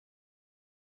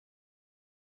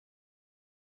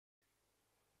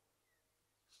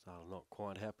Still not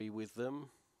quite happy with them.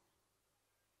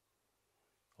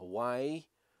 Away.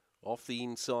 Off the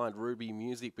inside, Ruby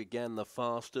Music began the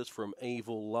fastest from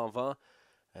Evil Lover.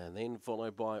 And then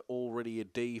followed by Already a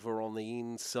Diva on the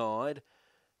inside.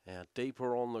 Now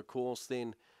deeper on the course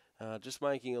then, just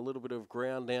making a little bit of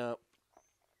ground now,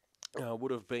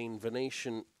 would have been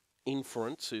Venetian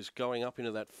Inference, who's going up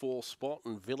into that 4th spot,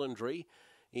 and Villainry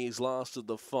is last of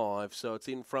the 5. So it's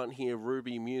in front here,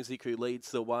 Ruby Music, who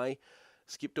leads the way.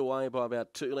 Skipped away by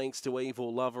about 2 lengths to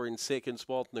Evil Lover in 2nd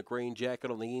spot, and the green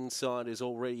jacket on the inside is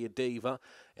Already a Diva.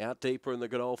 Out deeper in the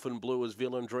Godolphin Blue is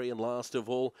Villainry, and last of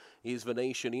all is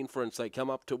Venetian Inference. They come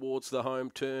up towards the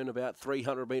home turn, about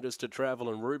 300 metres to travel,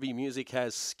 and Ruby Music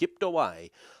has skipped away.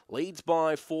 Leads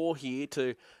by 4 here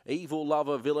to Evil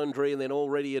Lover, Villainry, and then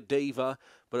Already a Diva.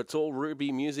 But it's all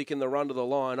Ruby Music in the run to the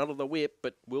line, under the whip,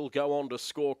 but will go on to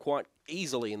score quite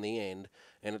easily in the end.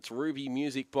 And it's Ruby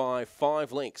Music by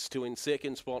 5 lengths to in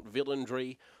 2nd spot,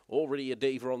 Villainry. Already a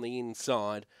Diva on the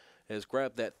inside has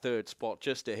grabbed that 3rd spot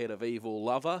just ahead of Evil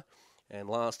Lover. And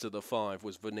last of the 5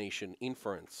 was Venetian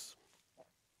Inference.